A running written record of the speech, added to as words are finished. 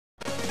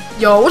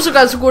Yo, what's up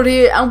guys, TobGod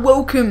here and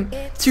welcome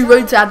to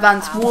Road to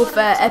Advanced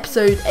Warfare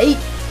episode 8.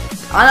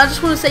 And I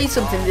just want to say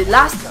something, the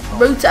last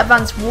Road to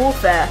Advanced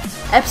Warfare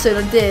episode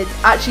I did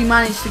actually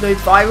managed to go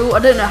viral. I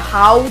don't know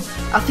how,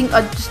 I think I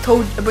just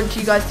told a bunch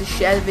of you guys to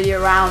share the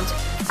video around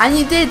and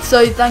you did,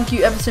 so thank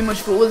you ever so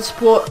much for all the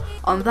support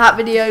on that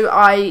video.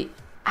 I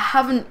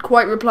haven't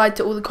quite replied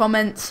to all the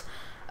comments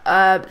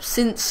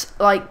since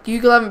like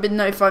Google haven't been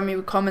notifying me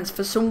with comments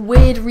for some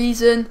weird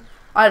reason.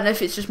 I don't know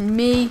if it's just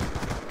me.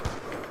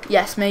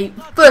 Yes, mate.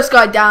 First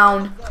guy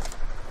down.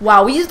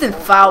 Wow, we used the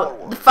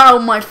foul. The foul,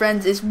 my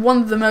friends, is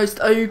one of the most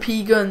OP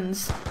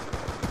guns.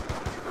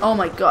 Oh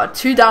my god,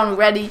 2 down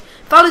already.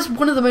 Foul is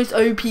one of the most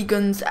OP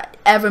guns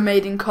ever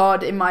made in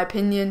COD, in my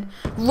opinion.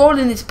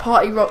 Rolling his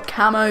party rock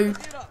camo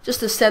just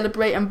to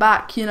celebrate and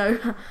back, you know.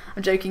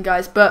 I'm joking,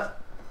 guys, but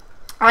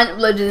I haven't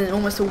uploaded in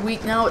almost a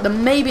week now. There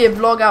may be a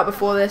vlog out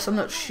before this. I'm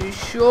not too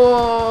sure.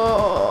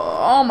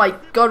 Oh my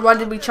god, why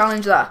did we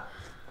challenge that?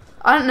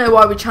 I don't know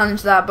why we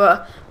challenged that,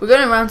 but we're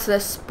going around to their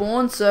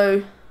spawn,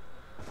 so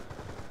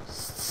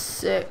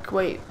sick.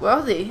 Wait, where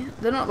are they?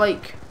 They're not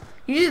like,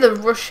 usually the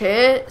rush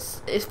here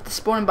if they're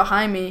spawning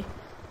behind me.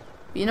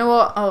 But you know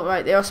what? Oh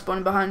right, they are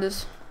spawning behind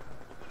us.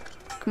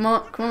 Come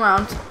on, come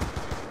around.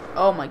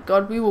 Oh my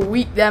god, we were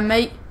weak there,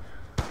 mate.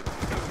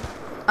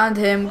 And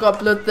him got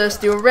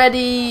bloodthirsty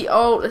already.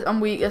 Oh, I'm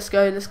weak. Let's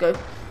go, let's go.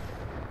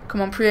 Come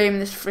on, pre-aim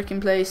this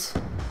freaking place.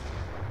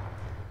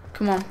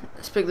 Come on,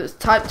 let's pick this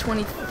type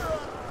 20.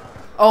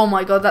 Oh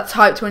my god, that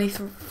type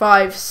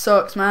 25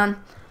 sucks, man.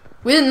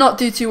 We did not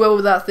do too well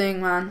with that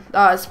thing, man.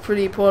 That is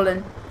pretty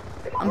appalling.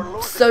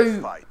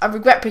 I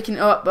regret picking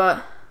it up,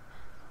 but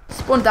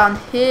spawn down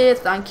here,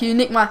 thank you.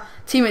 Nick my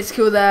teammate's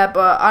kill there,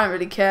 but I don't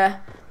really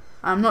care.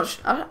 I'm not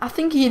I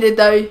think he did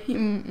though. He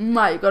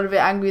might have got a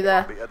bit angry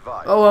there.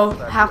 Oh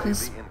well, it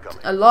happens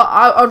a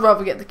lot. I'd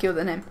rather get the kill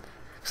than him,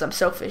 because I'm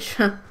selfish.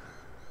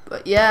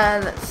 But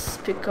yeah, let's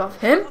pick off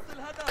him.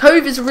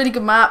 Cove is a really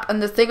good map,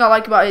 and the thing I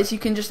like about it is you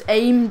can just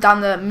aim down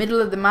the middle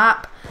of the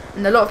map,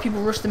 and a lot of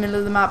people rush the middle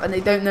of the map and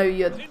they don't know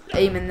you're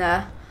aiming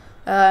there.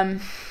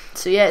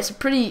 So yeah, it's a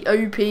pretty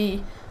OP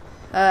you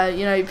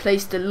know,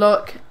 place to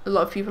look. A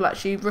lot of people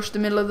actually rush the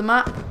middle of the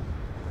map.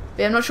 But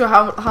yeah, I'm not sure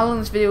how long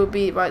this video will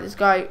be. Right, this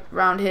guy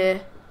around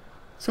here,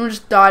 someone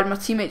just died, my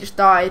teammate just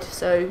died,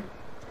 so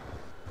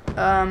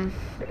yeah,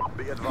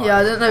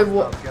 I don't know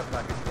what.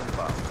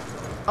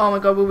 Oh my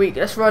god, we're weak.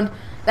 Let's run,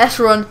 let's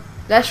run,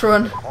 let's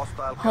run.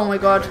 Oh my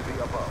god.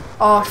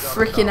 Oh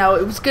freaking hell,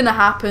 it was gonna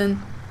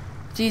happen.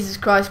 Jesus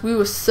Christ, we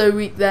were so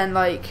weak then,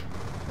 like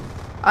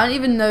I don't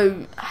even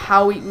know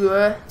how weak we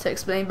were to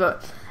explain,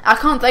 but I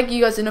can't thank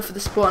you guys enough for the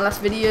support on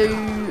last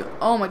video.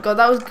 Oh my god,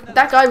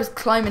 that guy was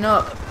climbing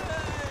up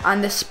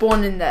and they're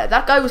spawning there.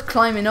 That guy was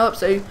climbing up,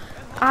 so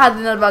I had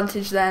an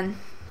advantage then.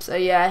 So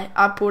yeah,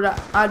 I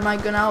had my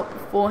gun out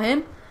before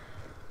him.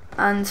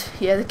 And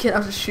yeah, the kid I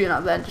was shooting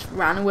at then just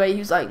ran away. He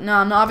was like, no,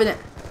 I'm not having it.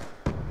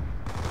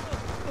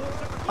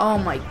 Oh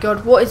my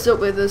god, what is up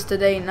with us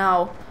today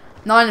now?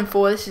 9 and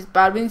 4, this is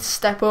bad. We need to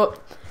step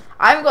up.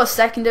 I haven't got a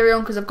secondary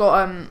on because I've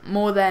got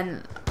more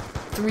than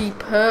 3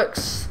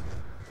 perks.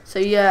 So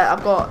yeah,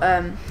 I've got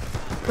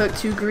perk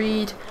 2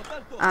 greed,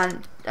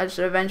 and I just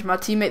avenged my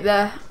teammate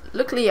there.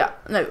 Luckily,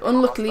 no,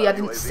 unluckily I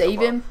didn't save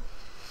him.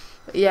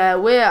 But yeah,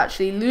 we're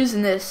actually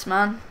losing this,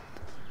 man.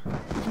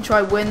 We can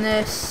try win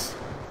this.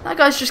 That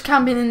guy's just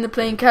camping in the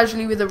plane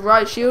casually with a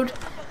riot shield.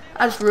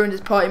 I just ruined his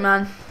party,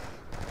 man.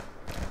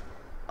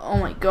 Oh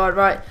my god,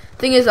 right.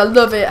 Thing is, I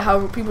love it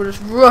how people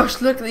just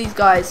rush. Look at these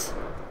guys.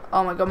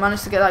 Oh my god,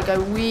 managed to get that guy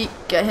weak.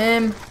 Get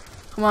him.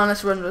 Come on,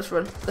 let's run, let's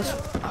run.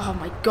 Oh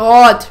my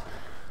god.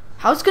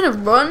 I was gonna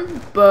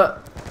run,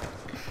 but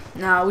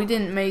nah, we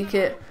didn't make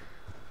it.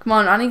 Come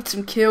on, I need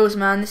some kills,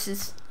 man. This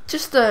is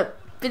just a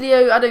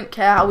video. I don't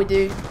care how we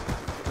do.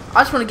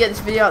 I just want to get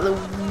this video out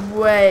of the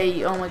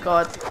way. Oh my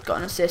god, got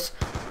an assist.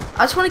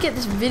 I just want to get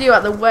this video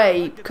out of the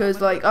way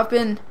because like I've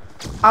been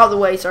out of the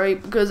way, sorry,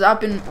 because I've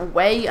been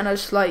away, and I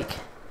just like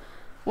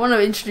want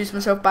to introduce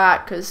myself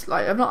back because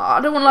like I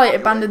don't want to like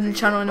abandon the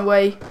channel in a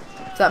way,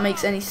 if that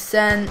makes any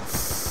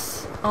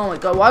sense. Oh my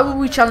god, why were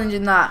we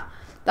challenging that?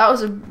 That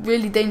was a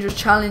really dangerous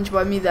challenge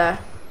by me there.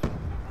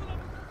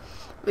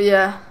 But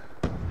yeah,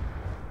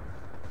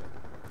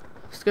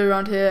 let's go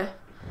around here.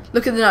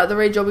 Look at the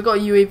raid job. We got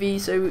a UAV,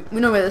 so we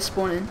know where they're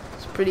spawning.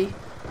 It's pretty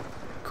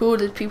cool.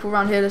 There's people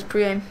around here. Let's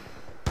pre-aim.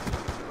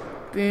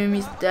 Boom,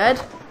 he's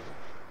dead.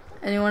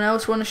 Anyone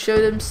else want to show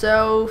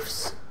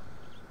themselves?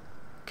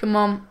 Come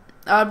on,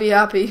 I'd be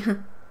happy.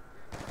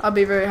 I'd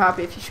be very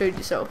happy if you showed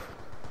yourself.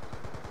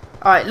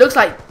 Alright, looks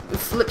like we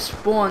flip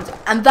spawns,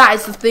 and that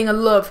is the thing I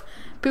love.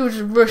 People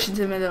just rush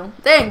into the middle.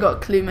 They ain't got a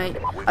clue, mate.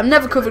 I've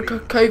never covered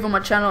Cove on my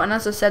channel, and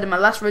as I said in my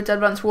last Road to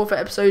Advanced Warfare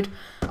episode,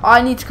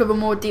 I need to cover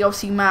more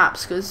DLC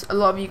maps, because a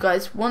lot of you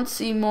guys want to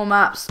see more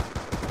maps.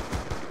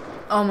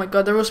 Oh my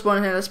god, they're all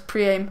spawning here. Let's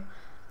pre-aim.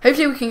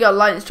 Hopefully we can get a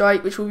lightning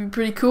strike, which will be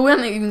pretty cool. We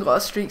haven't even got our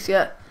streaks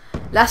yet.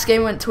 Last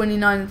game went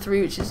 29 and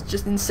 3, which is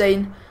just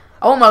insane.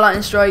 I want my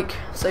lightning strike,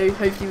 so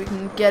hopefully we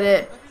can get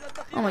it.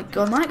 Oh my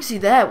god, my accuracy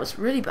there was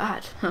really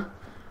bad.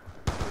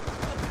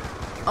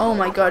 Oh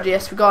my god,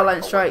 yes, we got a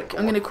lightning strike.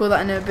 I'm going to call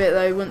that in a bit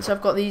though, once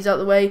I've got these out of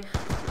the way.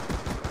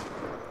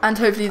 And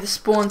hopefully the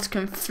spawns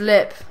can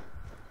flip.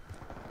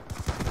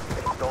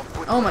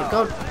 Oh my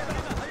god.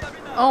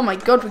 Oh my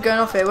god, we're going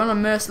off here. We're on a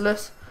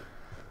merciless.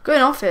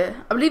 Going off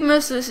here. I believe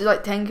merciless is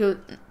like 10 kills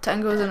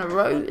in a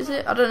row, is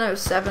it? I don't know,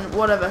 7,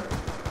 whatever.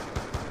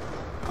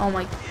 Oh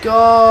my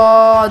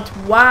god.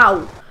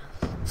 Wow.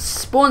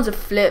 Spawns have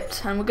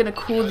flipped and we're going to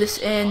call this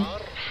in.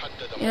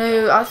 You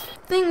know, I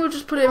think we'll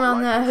just put it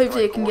around there.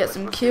 Hopefully it can get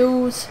some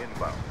kills.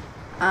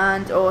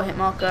 And, oh, hit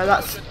marker.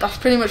 That's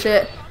pretty much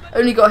it.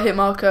 Only got a hit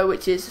marker,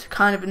 which is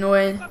kind of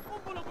annoying.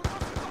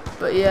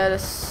 But yeah,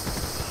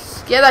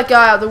 let's get that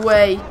guy out of the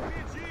way.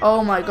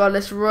 Oh my god,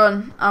 let's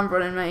run. I'm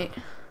running, mate.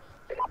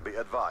 Be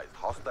advised,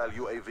 hostile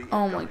UAV.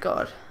 Oh my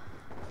god.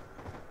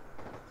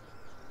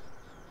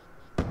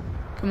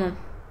 Come on.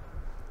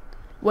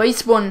 Where you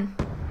spawning?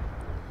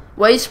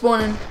 Where you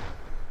spawning?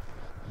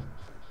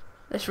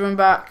 Let's run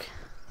back.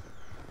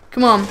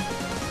 Come on.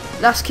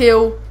 Last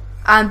kill.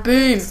 And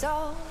boom.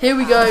 Here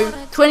we go.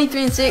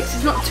 23 and 6.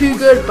 It's not too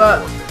good,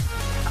 but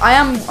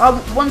I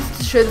wanted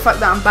to show the fact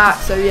that I'm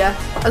back. So yeah.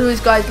 As always,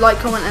 guys, like,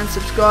 comment, and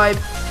subscribe.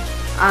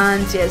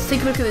 And yeah, let's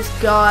take a look at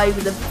this guy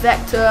with the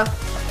vector.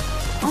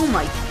 Oh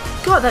my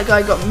god, that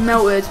guy got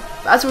melted.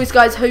 But as always,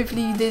 guys,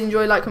 hopefully you did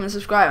enjoy. Like, comment,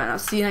 subscribe, and I'll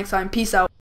see you next time. Peace out.